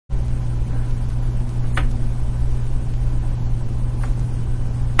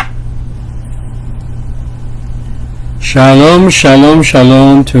Shalom, shalom,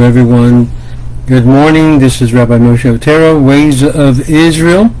 shalom to everyone. Good morning. This is Rabbi Moshe Otero, Ways of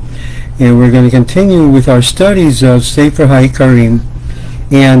Israel, and we're going to continue with our studies of Sefer Haikkarim.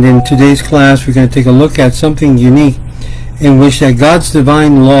 And in today's class, we're going to take a look at something unique in which that God's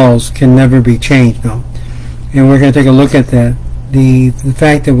divine laws can never be changed. No. And we're going to take a look at that. The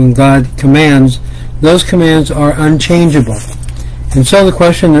fact that when God commands, those commands are unchangeable. And so the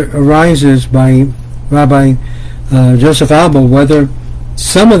question arises by Rabbi Joseph Alba whether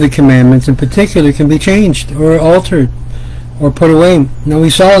some of the commandments in particular can be changed or altered or put away. Now we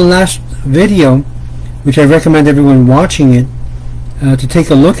saw in the last video, which I recommend everyone watching it to take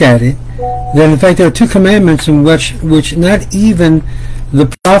a look at it, that in fact there are two commandments in which not even the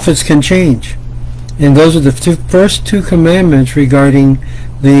prophets can change. And those are the first two commandments regarding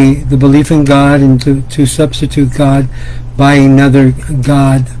the belief in God and to substitute God by another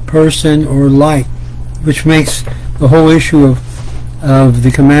God, person, or like, which makes the whole issue of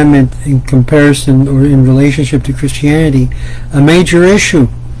the commandment in comparison or in relationship to Christianity a major issue.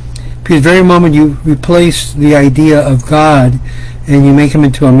 Because the very moment you replace the idea of God and you make him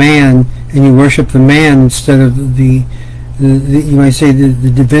into a man and you worship the man instead of the you might say the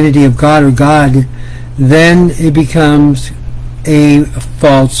divinity of God or God, then it becomes a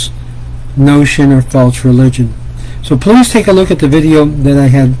false notion or false religion. So please take a look at the video that I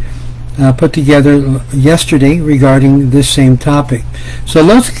had put together yesterday regarding this same topic. So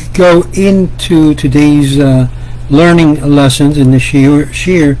let's go into today's learning lessons in the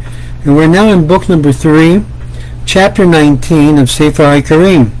Shir, and we're now in book number 3, chapter 19 of Sefer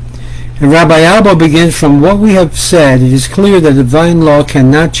Haikkarim. And Rabbi Alba begins, from what we have said, it is clear that divine law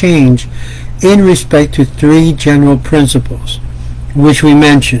cannot change in respect to three general principles, which we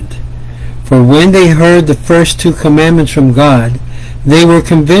mentioned. For when they heard the first two commandments from God, they were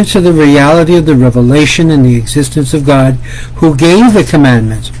convinced of the reality of the revelation and the existence of God who gave the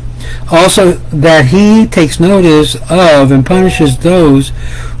commandments. Also, that he takes notice of and punishes those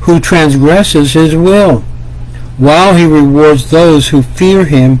who transgresses his will, while he rewards those who fear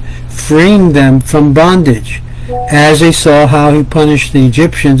him, freeing them from bondage, as they saw how he punished the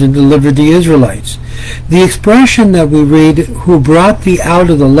Egyptians and delivered the Israelites. The expression that we read, who brought thee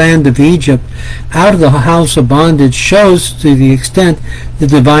out of the land of Egypt, out of the house of bondage, shows to the extent the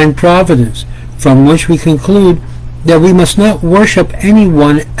divine providence, from which we conclude that we must not worship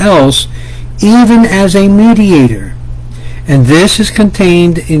anyone else, even as a mediator. And this is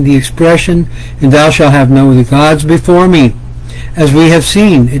contained in the expression, and thou shalt have no other gods before me. As we have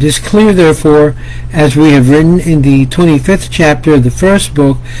seen, it is clear, therefore, as we have written in the 25th chapter of the first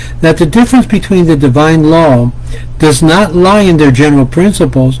book, that the difference between the divine law does not lie in their general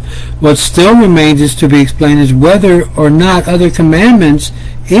principles. What still remains is to be explained is whether or not other commandments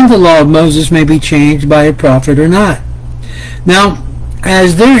in the law of Moses may be changed by a prophet or not. Now,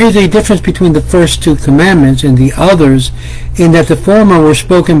 as there is a difference between the first two commandments and the others, in that the former were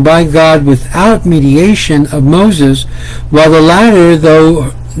spoken by God without mediation of Moses, while the latter,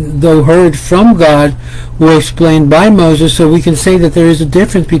 though heard from God, were explained by Moses, so we can say that there is a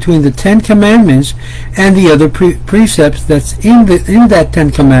difference between the 10 commandments and the other precepts that's in that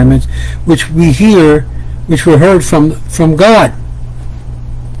 10 commandments, which were heard from God,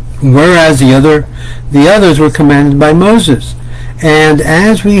 whereas the others were commanded by Moses. And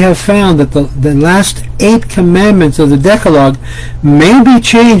as we have found that the last 8 commandments of the Decalogue may be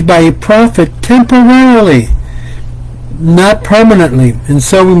changed by a prophet temporarily, not permanently. And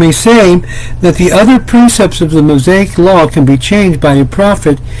so we may say that the other precepts of the Mosaic law can be changed by a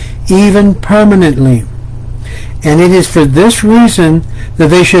prophet even permanently. And it is for this reason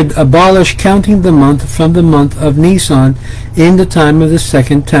that they should abolish counting the month from the month of Nisan in the time of the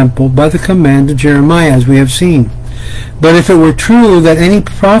Second Temple by the command of Jeremiah, as we have seen. But if it were true that any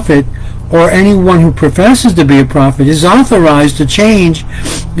prophet or anyone who professes to be a prophet is authorized to change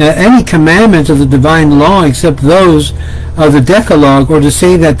any commandments of the divine law except those of the Decalogue, or to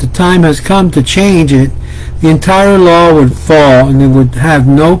say that the time has come to change it, the entire law would fall and it would have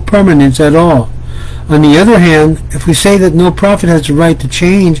no permanence at all. On the other hand, if we say that no prophet has the right to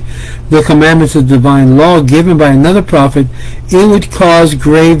change the commandments of divine law given by another prophet, it would cause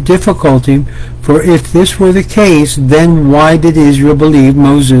grave difficulty. For if this were the case, then why did Israel believe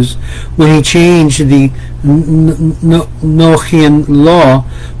Moses when he changed the Noachian law,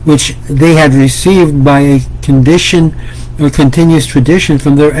 which they had received by a condition or continuous tradition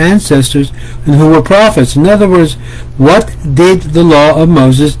from their ancestors and who were prophets? In other words, what did the law of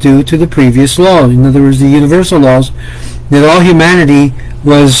Moses do to the previous law? In other words, the universal laws that all humanity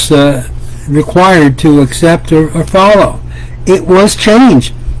was required to accept or follow. It was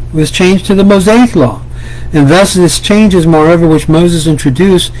changed. It was changed to the Mosaic law. And thus this changes, moreover, which Moses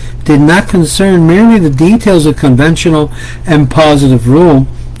introduced, did not concern merely the details of conventional and positive rule,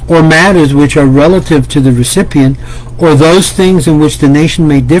 or matters which are relative to the recipient, or those things in which the nation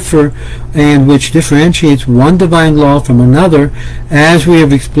may differ and which differentiates one divine law from another, as we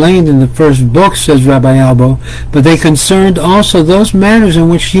have explained in the first book, says Rabbi Albo, but they concerned also those matters in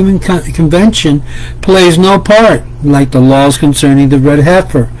which human convention plays no part, like the laws concerning the red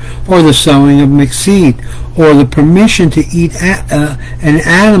heifer, or the sowing of mixed seed, or the permission to eat an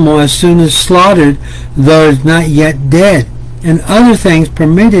animal as soon as slaughtered, though it is not yet dead, and other things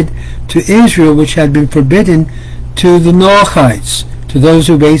permitted to Israel which had been forbidden to the Noachites, to those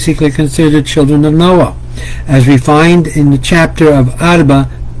who basically considered children of Noah, as we find in the chapter of Arba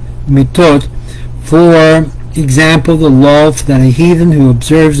Mitot. For example, the law that a heathen who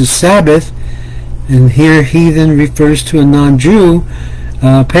observes the Sabbath, and here heathen refers to a non-Jew,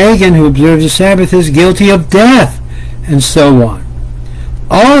 pagan who observes the Sabbath is guilty of death, and so on.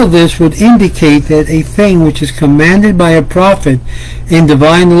 All of this would indicate that a thing which is commanded by a prophet in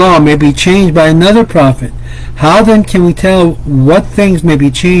divine law may be changed by another prophet. How then can we tell what things may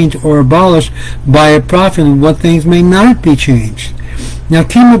be changed or abolished by a prophet and what things may not be changed? Now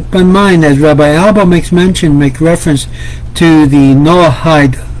keep in mind, as Rabbi Albo make reference to the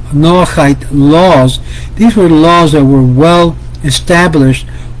Noahide laws, these were laws that were well established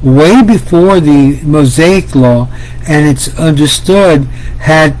way before the Mosaic law, and it's understood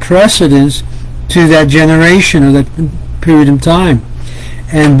had precedence to that generation or that period of time.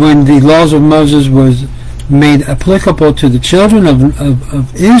 And when the laws of Moses was made applicable to the children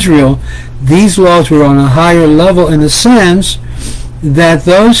of Israel, these laws were on a higher level in the sense that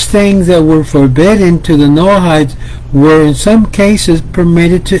those things that were forbidden to the Noahites were in some cases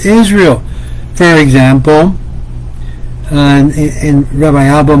permitted to Israel. For example, and Rabbi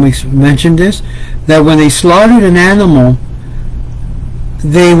Albo mentioned this, that when they slaughtered an animal,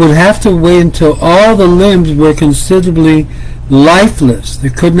 they would have to wait until all the limbs were considerably lifeless.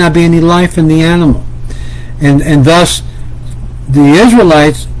 There could not be any life in the animal. And thus, the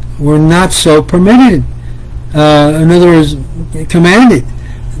Israelites were not so permitted. In other words, commanded.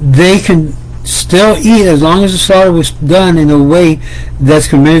 They can still eat as long as the slaughter was done in a way that's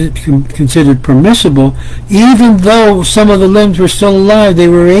considered permissible. Even though some of the limbs were still alive, they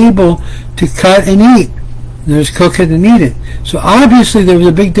were able to cut and eat. There's cook it and eat it. So obviously there was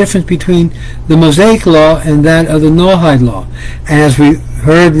a big difference between the Mosaic law and that of the Noahide law. And as we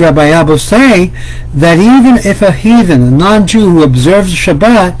heard Rabbi Albo say, that even if a heathen, a non-Jew who observes the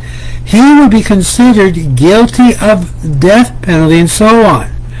Shabbat, he would be considered guilty of death penalty and so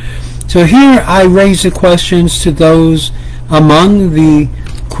on. So here I raise the questions to those among the,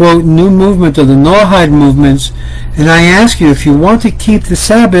 quote, new movement or the Noahide movements, and I ask you, if you want to keep the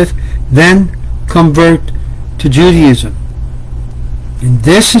Sabbath, then convert to Judaism. And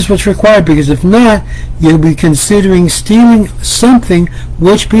this is what's required, because if not, you'll be considering stealing something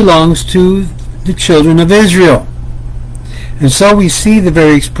which belongs to the children of Israel. And so we see the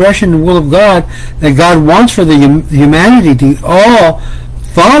very expression and will of God that God wants for the humanity to all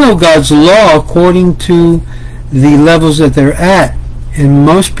follow God's law according to the levels that they're at. And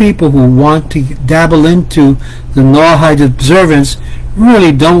most people who want to dabble into the Noahide observance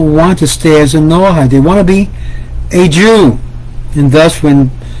really don't want to stay as a Noahide. They want to be a Jew. And thus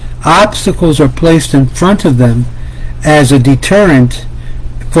when obstacles are placed in front of them as a deterrent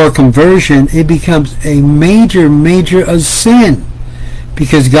for conversion, it becomes a major sin,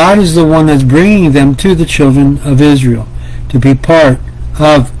 because God is the one that's bringing them to the children of Israel to be part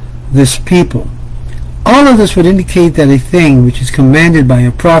of this people. All of this would indicate that a thing which is commanded by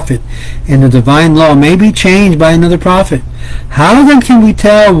a prophet in the divine law may be changed by another prophet. How then can we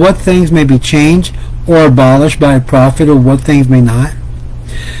tell what things may be changed or abolished by a prophet, or what things may not?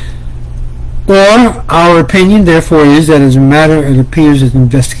 Or our opinion, therefore, is that as a matter, it appears as an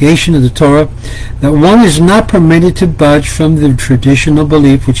investigation of the Torah, that one is not permitted to budge from the traditional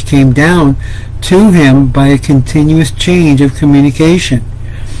belief which came down to him by a continuous change of communication,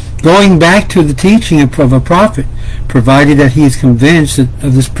 going back to the teaching of a prophet, provided that he is convinced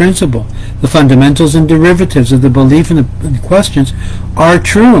of this principle. The fundamentals and derivatives of the belief in the questions are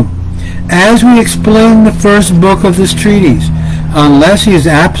true. As we explain in the first book of this treatise, unless he is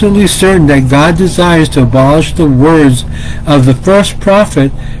absolutely certain that God desires to abolish the words of the first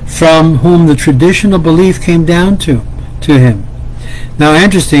prophet from whom the traditional belief came down to him. Now,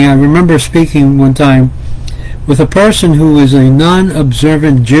 interesting, I remember speaking one time with a person who is a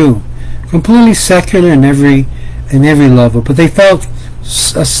non-observant Jew, completely secular in every level, but they felt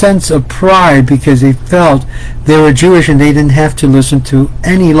a sense of pride because they felt they were Jewish and they didn't have to listen to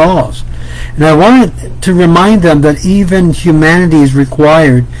any laws. And I wanted to remind them that even humanity is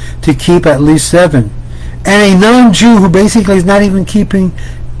required to keep at least 7. And a non-Jew who basically is not even keeping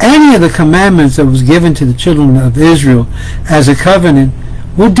any of the commandments that was given to the children of Israel as a covenant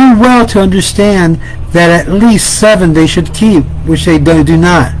would do well to understand that at least 7 they should keep, which they do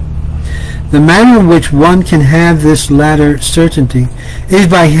not. The manner in which one can have this latter certainty is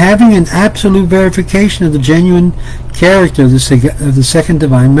by having an absolute verification of the genuine character of the second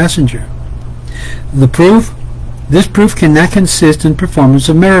divine messenger. This proof cannot consist in performance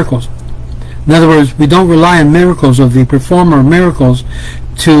of miracles. In other words, we don't rely on miracles of the performer of miracles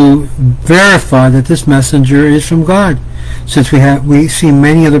to verify that this messenger is from God, since we see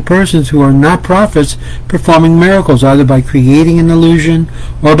many other persons who are not prophets performing miracles, either by creating an illusion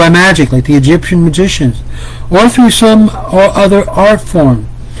or by magic, like the Egyptian magicians, or through some or other art form.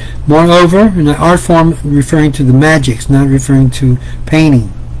 Moreover, an art form referring to the magics, not referring to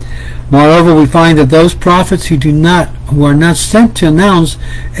painting. Moreover, we find that those prophets who are not sent to announce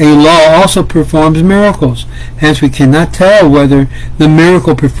a law also performs miracles. Hence, we cannot tell whether the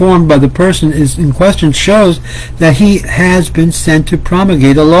miracle performed by the person in question shows that he has been sent to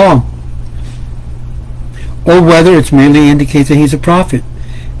promulgate a law, or whether it merely indicates that he's a prophet.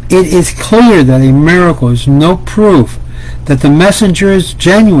 It is clear that a miracle is no proof that the messenger is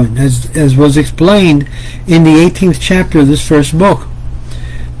genuine, as was explained in the 18th chapter of this first book.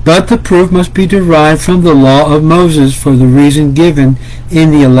 But the proof must be derived from the law of Moses for the reason given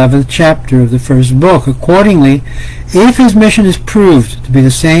in the 11th chapter of the first book. Accordingly, if his mission is proved to be the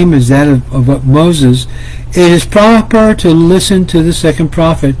same as that of Moses, it is proper to listen to the second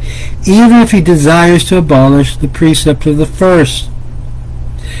prophet, even if he desires to abolish the precept of the first.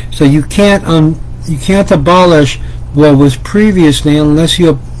 So you can't abolish what was previously unless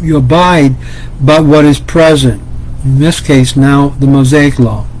you abide by what is present. In this case, now the Mosaic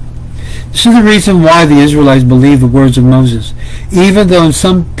law. This is the reason why the Israelites believed the words of Moses, even though in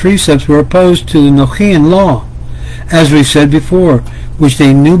some precepts were opposed to the Noachian law, as we said before, which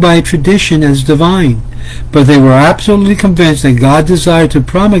they knew by tradition as divine. But they were absolutely convinced that God desired to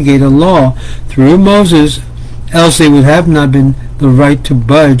promulgate a law through Moses, else they would have not been the right to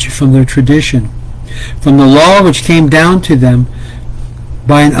budge from their tradition, from the law which came down to them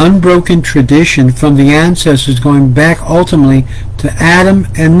by an unbroken tradition from the ancestors going back ultimately to Adam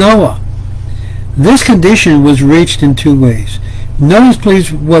and Noah. This condition was reached in 2 ways. Notice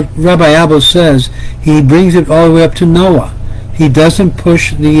please what Rabbi Abel says. He brings it all the way up to Noah. He doesn't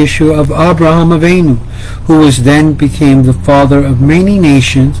push the issue of Abraham Avinu, who then became the father of many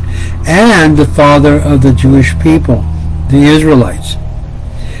nations and the father of the Jewish people, the Israelites.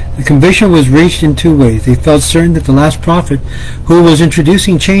 The conviction was reached in 2 ways. They felt certain that the last prophet who was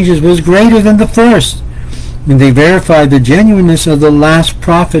introducing changes was greater than the first, and they verified the genuineness of the last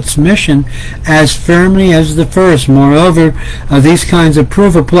prophet's mission as firmly as the first. Moreover, these kinds of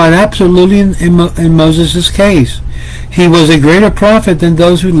proof applied absolutely in Moses' case. He was a greater prophet than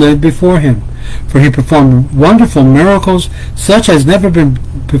those who lived before him, for he performed wonderful miracles such as never been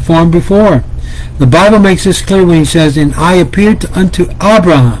performed before. The Bible makes this clear when he says, "And I appeared unto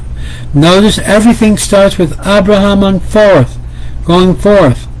Abraham." Notice everything starts with Abraham going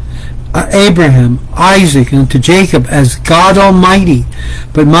forth. Abraham, Isaac, and to Jacob as God Almighty.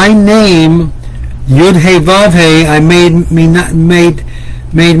 But my name, Yud-He-Vav-He, I made me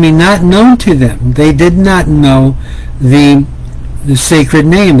not known to them. They did not know the sacred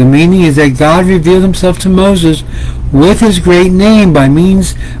name. The meaning is that God revealed himself to Moses with his great name, by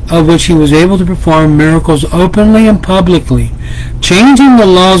means of which he was able to perform miracles openly and publicly, changing the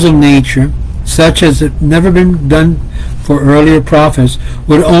laws of nature, such as had never been done for earlier prophets,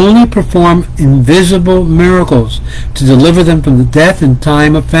 would only perform invisible miracles to deliver them from the death in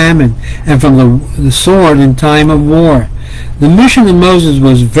time of famine and from the sword in time of war. The mission of Moses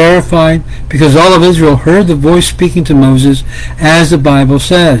was verified because all of Israel heard the voice speaking to Moses, as the Bible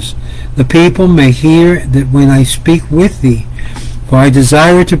says, "The people may hear that when I speak with thee, for I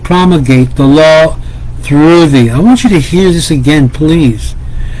desire to promulgate the law through thee." I want you to hear this again, please,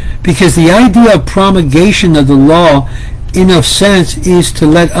 because the idea of promulgation of the law, in a sense, is to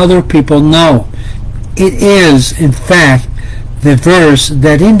let other people know. It is, in fact, the verse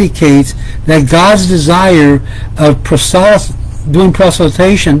that indicates that God's desire of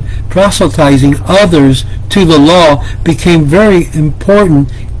proselytizing others to the law became very important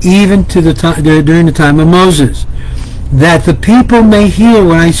even to during the time of Moses. "That the people may hear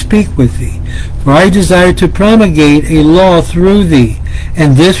when I speak with thee, for I desire to promulgate a law through thee,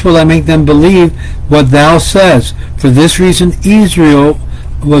 and this will I make them believe what thou says." For this reason Israel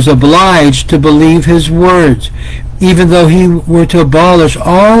was obliged to believe his words. even though he were to abolish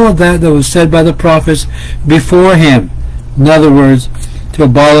all of that was said by the prophets before him. In other words, to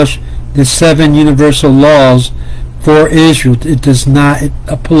abolish the 7 universal laws for Israel. It does not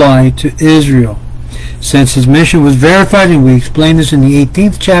apply to Israel. Since his mission was verified, and we explained this in the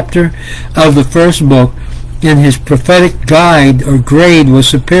 18th chapter of the first book, and his prophetic guide or grade was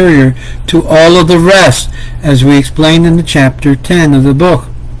superior to all of the rest, as we explained in the chapter 10 of the book.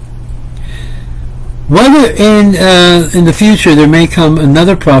 Whether in the future there may come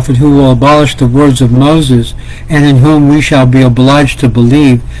another prophet who will abolish the words of Moses, and in whom we shall be obliged to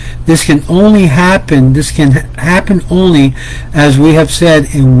believe, this can happen only, as we have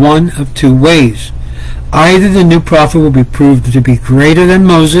said, in one of 2 ways. Either the new prophet will be proved to be greater than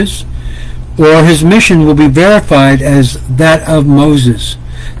Moses, or his mission will be verified as that of Moses.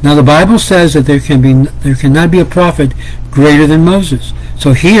 Now the Bible says that there cannot be a prophet greater than Moses.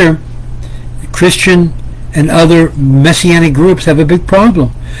 So here, Christian and other messianic groups have a big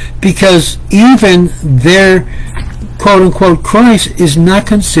problem, because even their quote-unquote Christ is not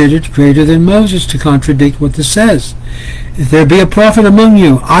considered greater than Moses, to contradict what this says. If there be a prophet among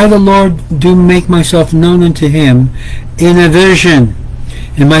you, I the Lord do make myself known unto him in a vision.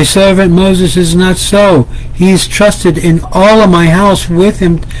 And my servant Moses is not so. He is trusted in all of my house. With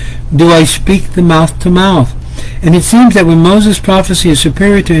him do I speak the mouth to mouth. And it seems that when Moses' prophecy is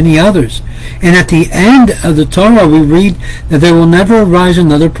superior to any others, and at the end of the Torah we read that there will never arise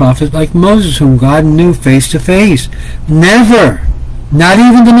another prophet like Moses, whom God knew face to face. Never. Not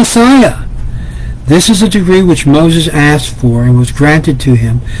even the Messiah. This is the degree which Moses asked for and was granted to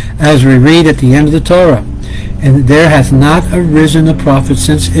him, as we read at the end of the Torah. And there hath not arisen a prophet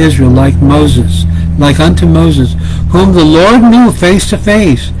since Israel like unto Moses, whom the Lord knew face to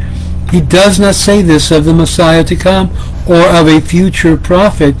face. He does not say this of the Messiah to come, or of a future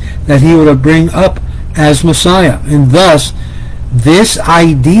prophet that he would bring up as Messiah. And thus, this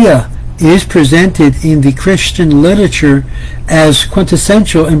idea is presented in the Christian literature as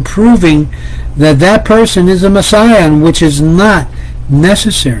quintessential in proving that that person is a Messiah, and which is not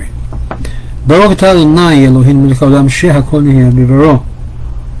necessary.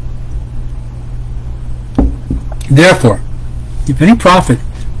 Therefore, if any prophet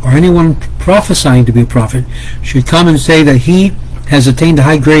or anyone prophesying to be a prophet should come and say that he has attained a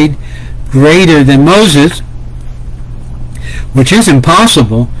high grade greater than Moses, which is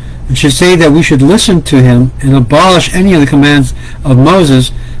impossible, and should say that we should listen to him and abolish any of the commands of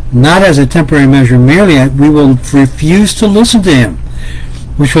Moses, not as a temporary measure merely, we will refuse to listen to him,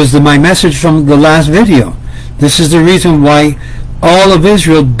 which was my message from the last video. This is the reason why all of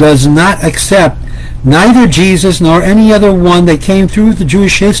Israel does not accept neither Jesus nor any other one that came through the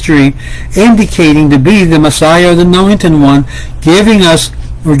Jewish history indicating to be the Messiah or the anointed one, giving us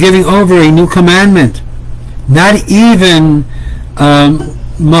or giving over a new commandment. Not even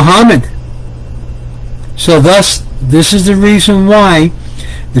Muhammad. So thus, this is the reason why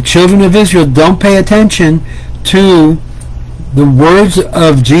the children of Israel don't pay attention to the words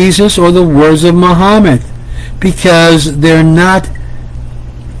of Jesus or the words of Muhammad, because they're not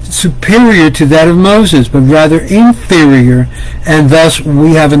superior to that of Moses, but rather inferior, and thus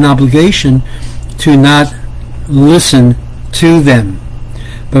we have an obligation to not listen to them.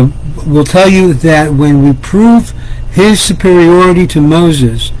 But we'll tell you that when we prove his superiority to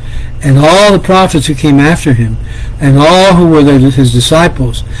Moses and all the prophets who came after him and all who were his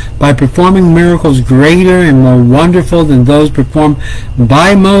disciples, by performing miracles greater and more wonderful than those performed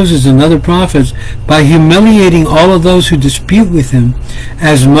by Moses and other prophets, by humiliating all of those who dispute with him,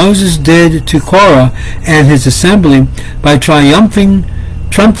 as Moses did to Korah and his assembly, by triumphing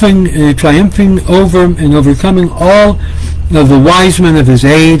over and overcoming all of the wise men of his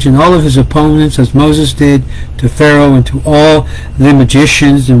age and all of his opponents, as Moses did to Pharaoh and to all the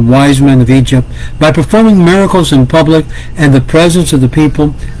magicians and wise men of Egypt, by performing miracles in public and the presence of the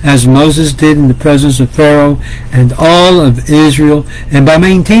people, as Moses did in the presence of Pharaoh and all of Israel, and by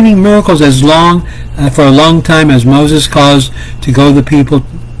maintaining miracles for a long time, as Moses caused to go the people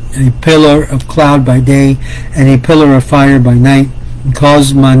a pillar of cloud by day and a pillar of fire by night, and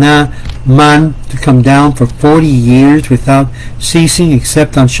caused man to come down for 40 years without ceasing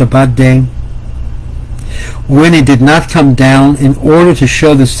except on Shabbat day, when it did not come down, in order to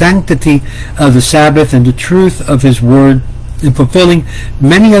show the sanctity of the Sabbath and the truth of his word, and fulfilling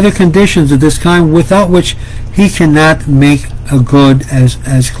many other conditions of this kind, without which he cannot make a good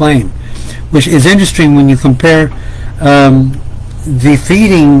as claim. Which is interesting when you compare the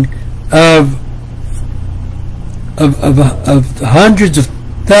feeding of hundreds of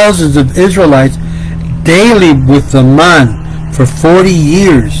thousands of Israelites daily with the man for 40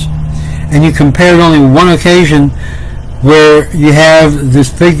 years, and you compare only one occasion where you have this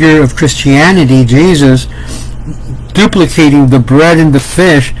figure of Christianity, Jesus, duplicating the bread and the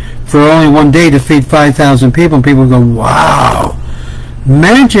fish for only one day to feed 5,000 people, and people go, wow.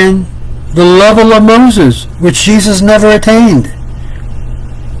 Imagine the level of Moses, which Jesus never attained,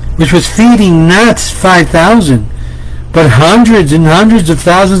 which was feeding not 5,000, but hundreds and hundreds of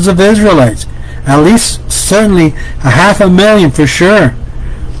thousands of Israelites, at least certainly 500,000 for sure.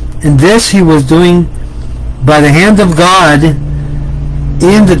 And this he was doing by the hand of God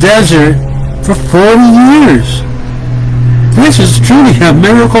in the desert for 40 years. This is truly a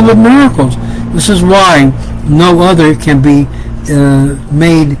miracle of miracles. This is why no other can be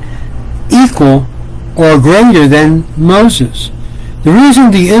made equal or greater than Moses. The reason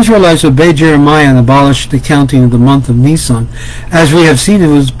the Israelites obeyed Jeremiah and abolished the counting of the month of Nisan, as we have seen, it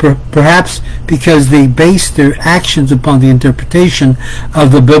was perhaps because they based their actions upon the interpretation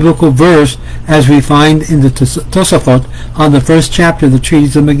of the biblical verse, as we find in the Tosafot on the first chapter of the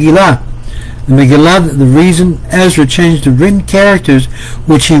treatise of Megillah. The Megillah, the reason Ezra changed the written characters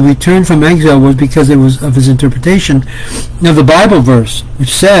which he returned from exile was because it was of his interpretation of the Bible verse,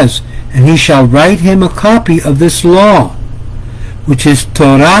 which says, "And he shall write him a copy of this law," which is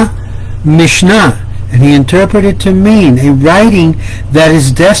Torah Mishnah, and he interpreted to mean a writing that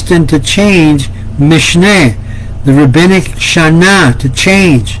is destined to change Mishneh, the rabbinic Shana, to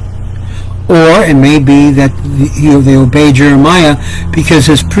change. Or it may be that they obeyed Jeremiah because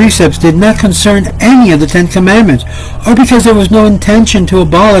his precepts did not concern any of the 10 Commandments, or because there was no intention to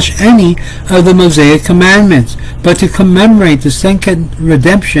abolish any of the Mosaic commandments, but to commemorate the second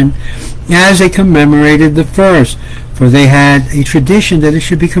redemption as they commemorated the first. For they had a tradition that it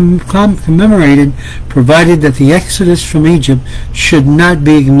should be commemorated, provided that the exodus from Egypt should not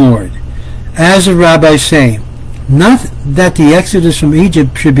be ignored. As the rabbis say, not that the exodus from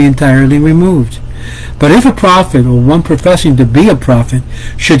Egypt should be entirely removed, but if a prophet, or one professing to be a prophet,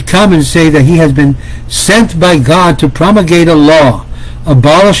 should come and say that he has been sent by God to promulgate a law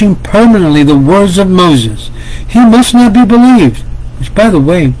abolishing permanently the words of Moses, he must not be believed. Which, by the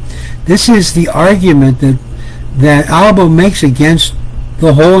way, this is the argument that Albo makes against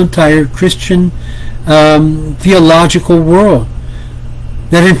the whole entire Christian theological world.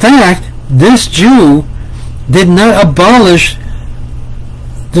 That in fact, this Jew did not abolish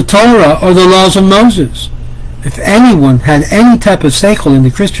the Torah or the laws of Moses. If anyone had any type of seichel in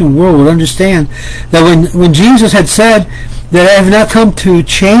the Christian world would understand that when Jesus had said that I have not come to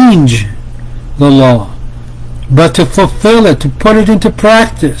change the law, but to fulfill it, to put it into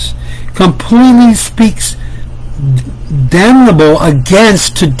practice, completely speaks damnable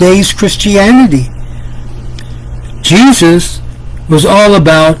against today's Christianity. Jesus was all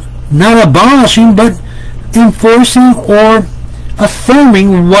about not abolishing, but enforcing or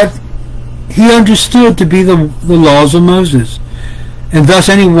affirming what he understood to be the laws of Moses. And thus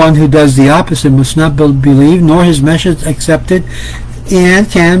anyone who does the opposite must not be believed, nor his message accepted, and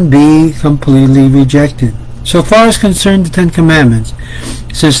can be completely rejected. So far as concerned the 10 Commandments,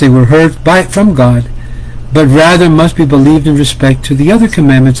 since they were heard from God, but rather must be believed in respect to the other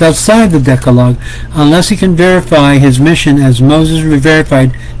commandments outside the Decalogue, unless he can verify his mission as Moses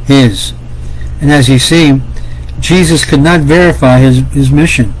verified his. And as you see, Jesus could not verify his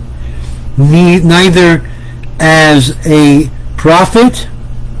mission, neither as a prophet.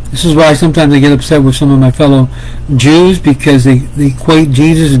 This is why sometimes I get upset with some of my fellow Jews, because they equate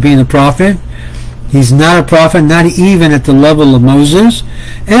Jesus as being a prophet. He's not a prophet, not even at the level of Moses,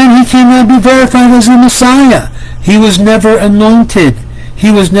 and he cannot be verified as the Messiah. He was never anointed. He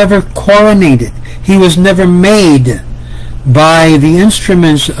was never coronated. He was never made by the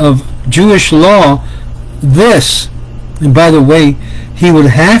instruments of Jewish law. This, and by the way, he would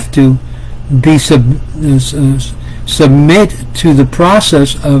have to be submit to the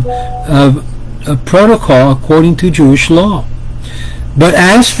process of a protocol according to Jewish law. But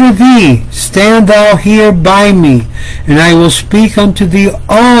as for thee, stand thou here by me, and I will speak unto thee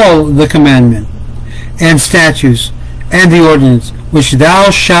all the commandment, and statutes, and the ordinance, which thou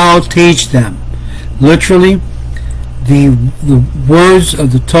shalt teach them. Literally, the words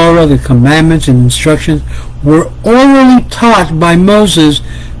of the Torah, the commandments and instructions, were orally taught by Moses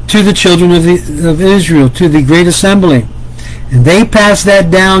to the children of Israel, to the great assembly. And they passed that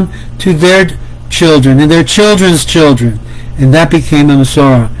down to their children and their children's children. And that became a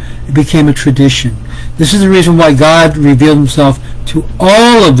Masorah. It became a tradition. This is the reason why God revealed himself to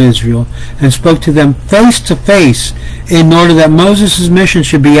all of Israel and spoke to them face to face, in order that Moses' mission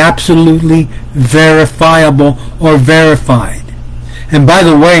should be absolutely verifiable or verified. And by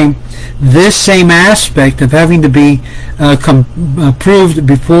the way, This same aspect of having to be proved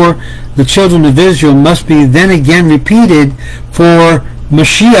before the children of Israel must be then again repeated for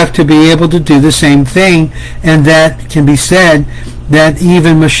Mashiach to be able to do the same thing, and that can be said that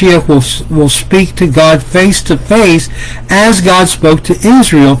even Mashiach will speak to God face to face as God spoke to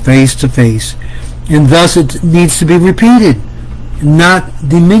Israel face to face, and thus it needs to be repeated, not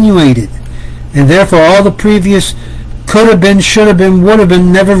diminuted, and therefore all the previous could have been, should have been, would have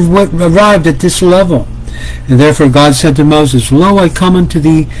been, never arrived at this level. And therefore God said to Moses, Lo, I come unto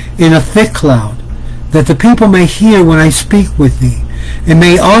thee in a thick cloud, that the people may hear when I speak with thee, and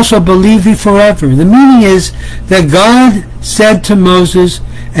may also believe thee forever. The meaning is that God said to Moses,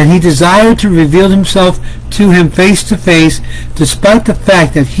 and he desired to reveal himself to him face to face, despite the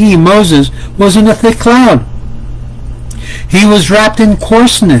fact that he, Moses, was in a thick cloud. He was wrapped in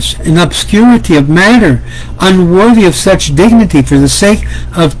coarseness and obscurity of matter, unworthy of such dignity, for the sake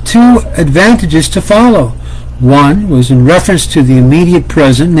of two advantages to follow. One was in reference to the immediate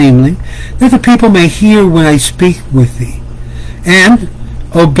present, namely, that the people may hear when I speak with thee, and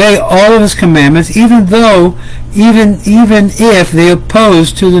obey all of his commandments, even if they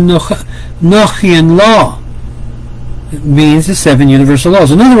oppose to the Noachian law. It means the 7 universal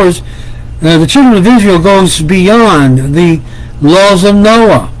laws. In other words, the children of Israel goes beyond the laws of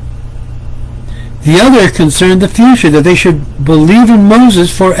Noah. The other concerned the future, that they should believe in Moses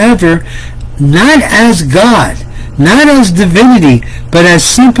forever, not as God, not as divinity, but as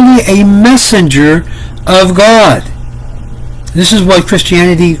simply a messenger of God. This is what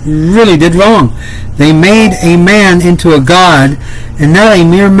Christianity really did wrong. They made a man into a God and not a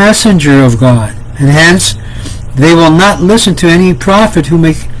mere messenger of God. And hence, they will not listen to any prophet who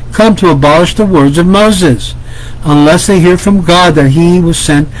may come to abolish the words of Moses, unless they hear from God that he was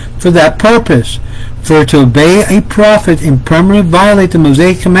sent for that purpose. For to obey a prophet and permanently violate the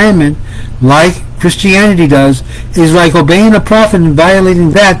Mosaic commandment, like Christianity does, is like obeying a prophet and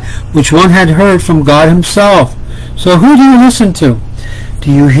violating that which one had heard from God himself. So who do you listen to?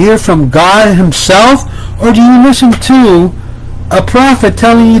 Do you hear from God himself, or do you listen to a prophet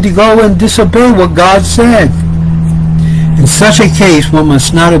telling you to go and disobey what God said? In such a case, one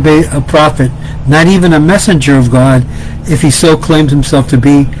must not obey a prophet, not even a messenger of God, if he so claims himself to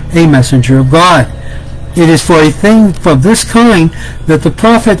be a messenger of God. It is for a thing of this kind that the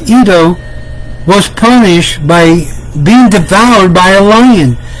prophet Edo was punished by being devoured by a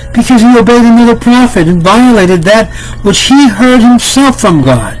lion, because he obeyed another prophet and violated that which he heard himself from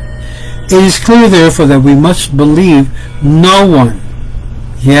God. It is clear, therefore, that we must believe no one.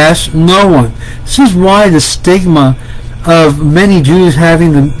 Yes, no one. This is why the stigma of many Jews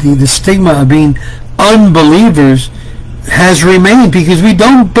having the stigma of being unbelievers has remained, because we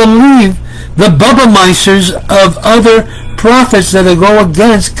don't believe the Bubbameisters of other prophets that go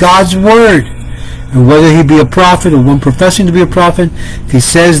against God's word. And whether he be a prophet or one professing to be a prophet, if he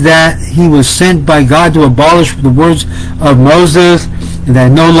says that he was sent by God to abolish the words of Moses and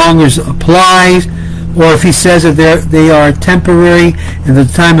that no longer applies, or if he says that they are temporary and the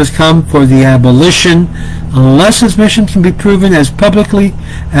time has come for the abolition, unless his mission can be proven as publicly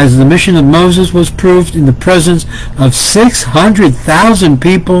as the mission of Moses was proved in the presence of 600,000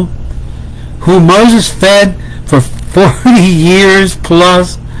 people who Moses fed for 40 years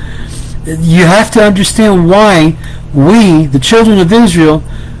plus, you have to understand why we, the children of Israel,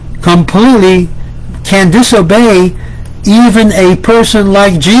 completely can disobey even a person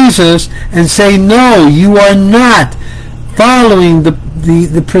like Jesus and say, no, you are not following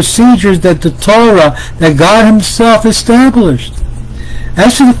the procedures that the Torah, that God himself established.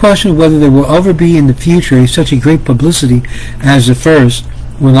 As to the question of whether there will ever be in the future such a great publicity as the first,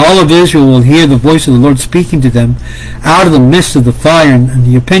 when all of Israel will hear the voice of the Lord speaking to them out of the midst of the fire, and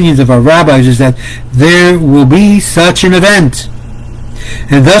the opinions of our rabbis is that there will be such an event.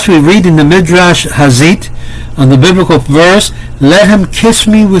 And thus we read in the Midrash Hazit, on the biblical verse, let him kiss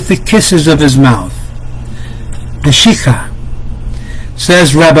me with the kisses of his mouth. Ashika.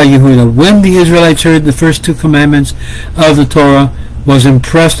 Says Rabbi Yehuda, when the Israelites heard the first 2 commandments of the Torah was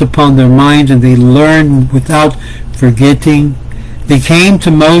impressed upon their minds, and they learned without forgetting, they came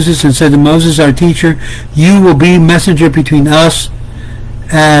to Moses and said to Moses, our teacher, you will be messenger between us,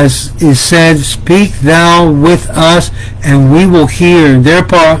 as is said, speak thou with us, and we will hear. And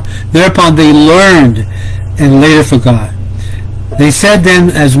thereupon they learned and later forgot. They said then,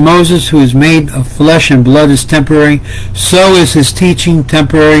 as Moses, who is made of flesh and blood, is temporary, so is his teaching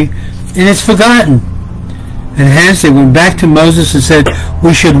temporary, and it's forgotten. And hence they went back to Moses and said,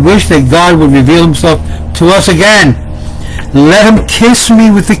 we should wish that God would reveal himself to us again. Let him kiss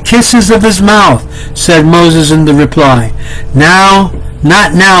me with the kisses of his mouth, said Moses in the reply. Now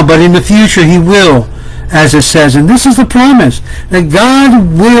Not now, but in the future he will, as it says. And this is the promise, that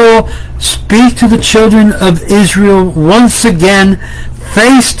God will speak to the children of Israel once again,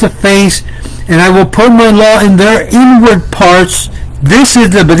 face to face, and I will put my law in their inward parts. This is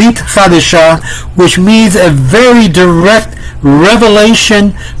the Brit Chadashah, which means a very direct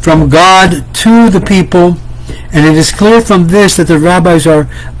revelation from God to the people. And it is clear from this that the rabbis are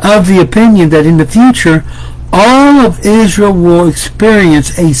of the opinion that in the future all of Israel will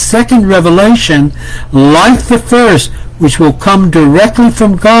experience a second revelation like the first, which will come directly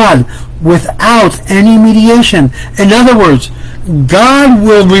from God without any mediation. In other words, God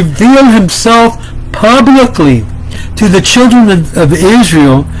will reveal himself publicly to the children of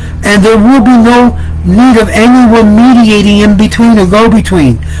Israel, and there will be no need of anyone mediating in between or go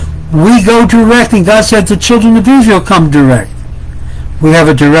between. We go direct, and God said the children of Israel come direct. We have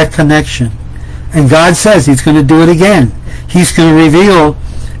a direct connection. And God says he's going to do it again. He's going to reveal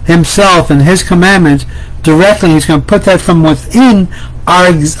himself and his commandments directly. He's going to put that from within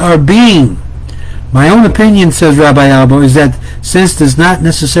our being. My own opinion, says Rabbi Albo, is that since does not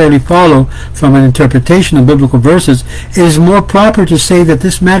necessarily follow from an interpretation of biblical verses, it is more proper to say that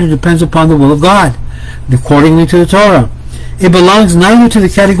this matter depends upon the will of God, accordingly to the Torah. It belongs neither to the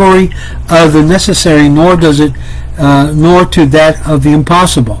category of the necessary, nor to that of the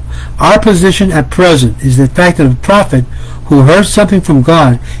impossible. Our position at present is the fact that a prophet who heard something from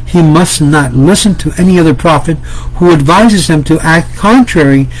God, he must not listen to any other prophet who advises him to act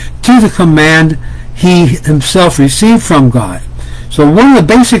contrary to the command he himself received from God. So one of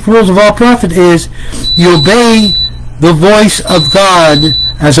the basic rules of all prophet is you obey the voice of God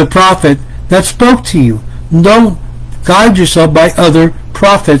as a prophet that spoke to you. Don't guide yourself by other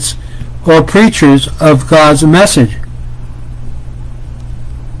prophets or preachers of God's message,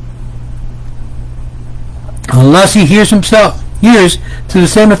 unless he hears to the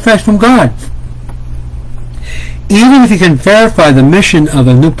same effect from God. Even if you can verify the mission of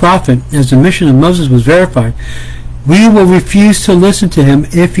a new prophet as the mission of Moses was verified, we will refuse to listen to him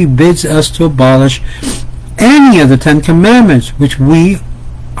if he bids us to abolish any of the 10 commandments which we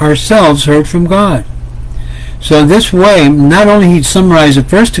ourselves heard from God. So in this way, not only he summarized the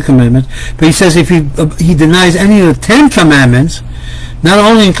first 2 commandments, but he says if he denies any of the 10 commandments, not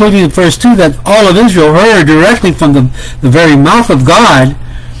only including the first 2 that all of Israel heard directly from the very mouth of God,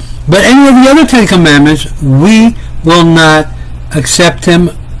 but any of the other 10 commandments, we will not accept him,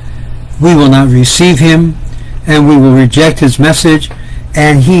 we will not receive him, and we will reject his message,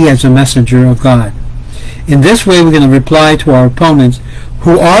 and he as a messenger of God. In this way, we're going to reply to our opponents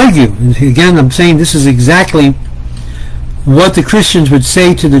who argue. And again, I'm saying this is exactly what the Christians would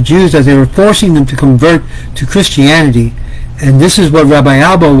say to the Jews as they were forcing them to convert to Christianity. And this is what Rabbi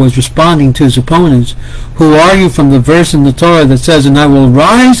Albo was responding to his opponents, who argue from the verse in the Torah that says, "And I will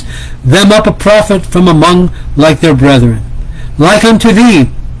rise them up a prophet from among like their brethren, like unto thee.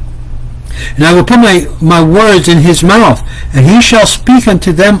 And I will put my words in his mouth, and he shall speak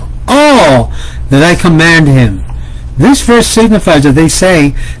unto them all that I command him." This verse signifies that they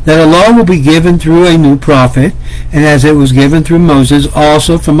say that a law will be given through a new prophet, and as it was given through Moses,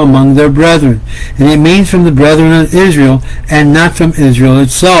 also from among their brethren. And it means from the brethren of Israel, and not from Israel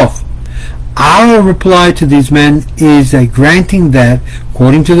itself. Our reply to these men is that granting that,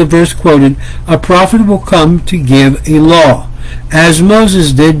 according to the verse quoted, a prophet will come to give a law, as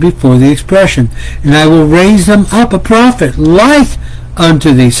Moses did before the expression, "And I will raise them up a prophet like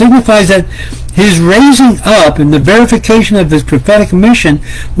unto thee," signifies that his raising up and the verification of his prophetic mission,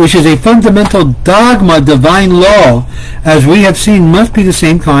 which is a fundamental dogma, divine law, as we have seen, must be the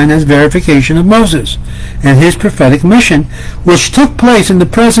same kind as verification of Moses and his prophetic mission, which took place in the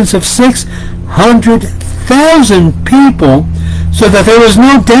presence of 600,000 people, so that there was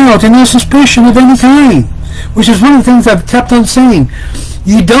no doubt and no suspicion of any kind, which is one of the things I've kept on saying.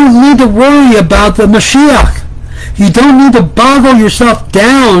 You don't need to worry about the Mashiach. You don't need to boggle yourself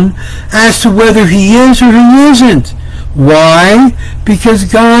down as to whether he is or he isn't. Why? Because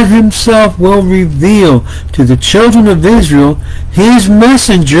God himself will reveal to the children of Israel his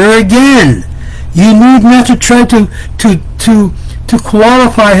messenger again. You need not to try to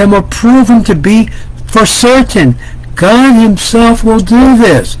qualify him or prove him to be for certain. God himself will do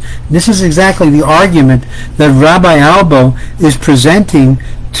this. This is exactly the argument that Rabbi Albo is presenting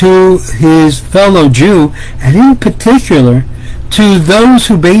to his fellow Jew, and in particular to those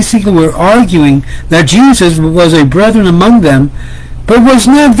who basically were arguing that Jesus was a brethren among them, but was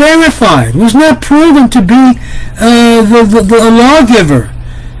not verified, was not proven to be the lawgiver,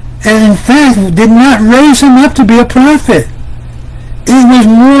 and in fact did not raise him up to be a prophet. It was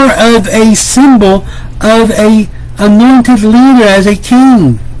more of a symbol of a anointed leader as a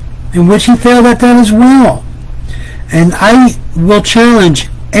king, in which he failed at that as well. And I will challenge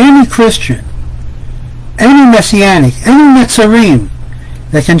any Christian, any Messianic, any Netzarim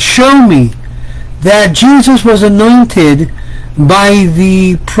that can show me that Jesus was anointed by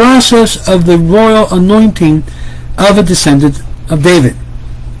the process of the royal anointing of a descendant of David.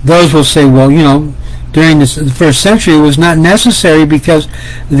 Those will say, well, during the first century it was not necessary because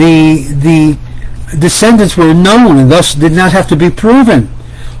the descendants were known and thus did not have to be proven.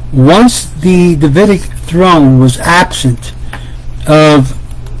 Once the Davidic throne was absent of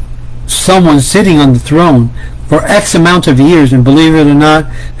someone sitting on the throne for X amount of years, and believe it or not,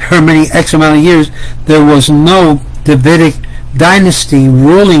 there are many X amount of years, there was no Davidic dynasty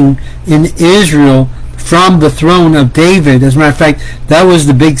ruling in Israel from the throne of David. As a matter of fact, that was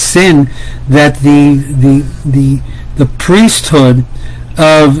the big sin, that the priesthood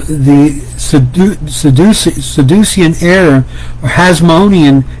of the Sadducean era or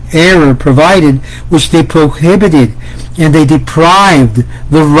Hasmonean era provided, which they prohibited, and they deprived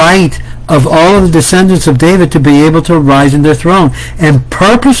the right of all of the descendants of David to be able to rise in their throne, and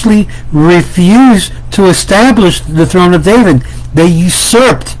purposely refused to establish the throne of David. They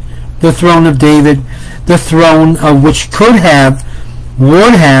usurped the throne of David, the throne of which would have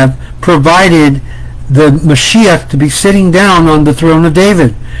provided the Mashiach to be sitting down on the throne of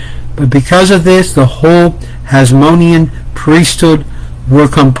David. But because of this, the whole Hasmonean priesthood were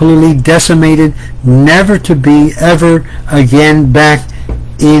completely decimated, never to be ever again back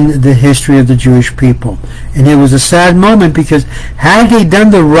in the history of the Jewish people. And it was a sad moment, because had they done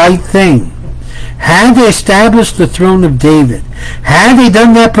the right thing, had they established the throne of David, had they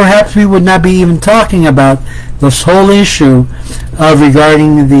done that, perhaps we would not be even talking about this whole issue of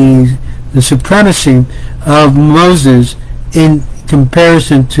regarding the supremacy of Moses in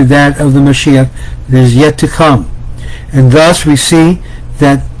comparison to that of the Mashiach that is yet to come. And thus we see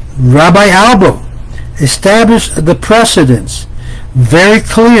that Rabbi Albo established the precedence, very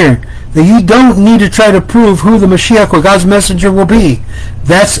clear, that you don't need to try to prove who the Mashiach or God's messenger will be.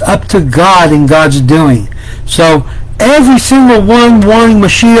 That's up to God and God's doing. So every single one wanting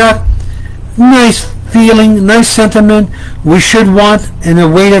Mashiach, nice feeling, nice sentiment, we should want and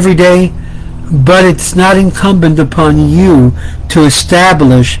await every day, but it's not incumbent upon you to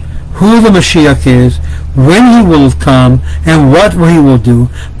establish who the Mashiach is, when he will come, and what he will do.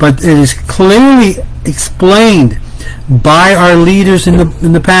 But it is clearly explained by our leaders in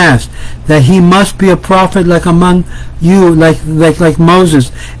the past that he must be a prophet like among you, like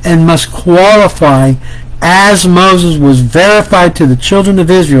Moses, and must qualify as Moses was verified to the children of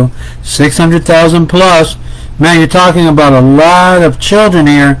Israel, 600,000 plus. Man, you're talking about a lot of children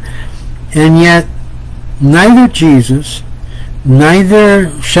here. And yet, neither Jesus, neither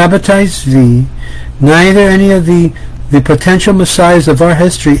Shabbatai Zvi, neither any of the potential messiahs of our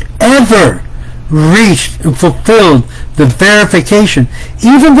history ever reached and fulfilled the verification.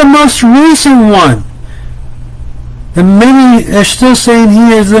 Even the most recent one, the many are still saying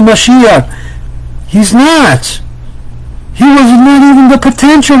he is the Mashiach. He's not. He was not even the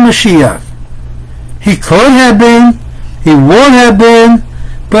potential Mashiach. He could have been, he would have been,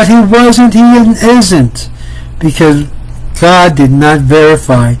 but he wasn't, he isn't, because God did not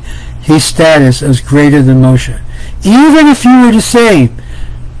verify his status as greater than Moshe. Even if you were to say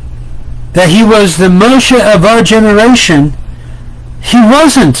that he was the Moshe of our generation, he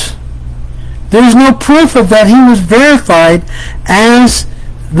wasn't. There is no proof of that. He was verified as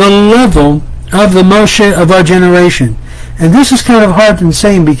the level of the Moshe of our generation. And this is kind of hard to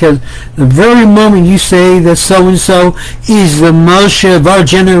say, because the very moment you say that so-and-so is the Moshe of our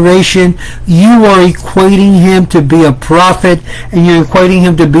generation, you are equating him to be a prophet, and you're equating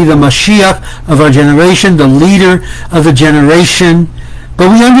him to be the Mashiach of our generation, the leader of the generation. But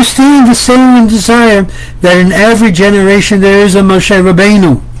we understand the saying and desire that in every generation there is a Moshe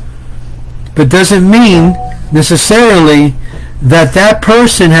Rabbeinu. But doesn't mean necessarily that that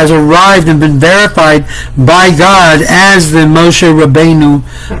person has arrived and been verified by God as the Moshe Rabbeinu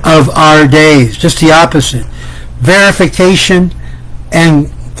of our days. Just the opposite. Verification and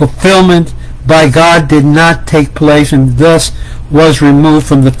fulfillment by God did not take place, and thus was removed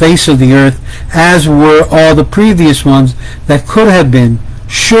from the face of the earth, as were all the previous ones that could have been,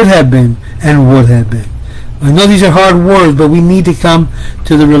 should have been, and would have been. I know these are hard words, but we need to come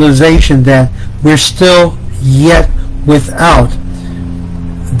to the realization that we're still yet without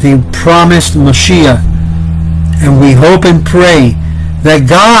the promised Mashiach, and we hope and pray that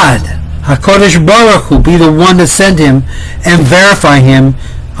God, HaKadosh Baruch Hu, be the one to send him and verify him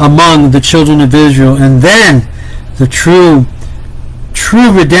among the children of Israel, and then the true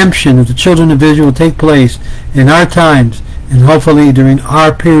true redemption of the children of Israel will take place in our times and hopefully during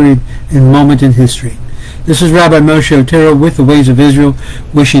our period and moment in history. This is Rabbi Moshe Otero with the Ways of Israel,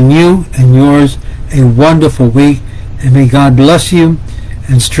 wishing you and yours a wonderful week, and may God bless you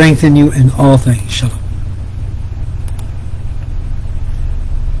and strengthen you in all things. Shalom.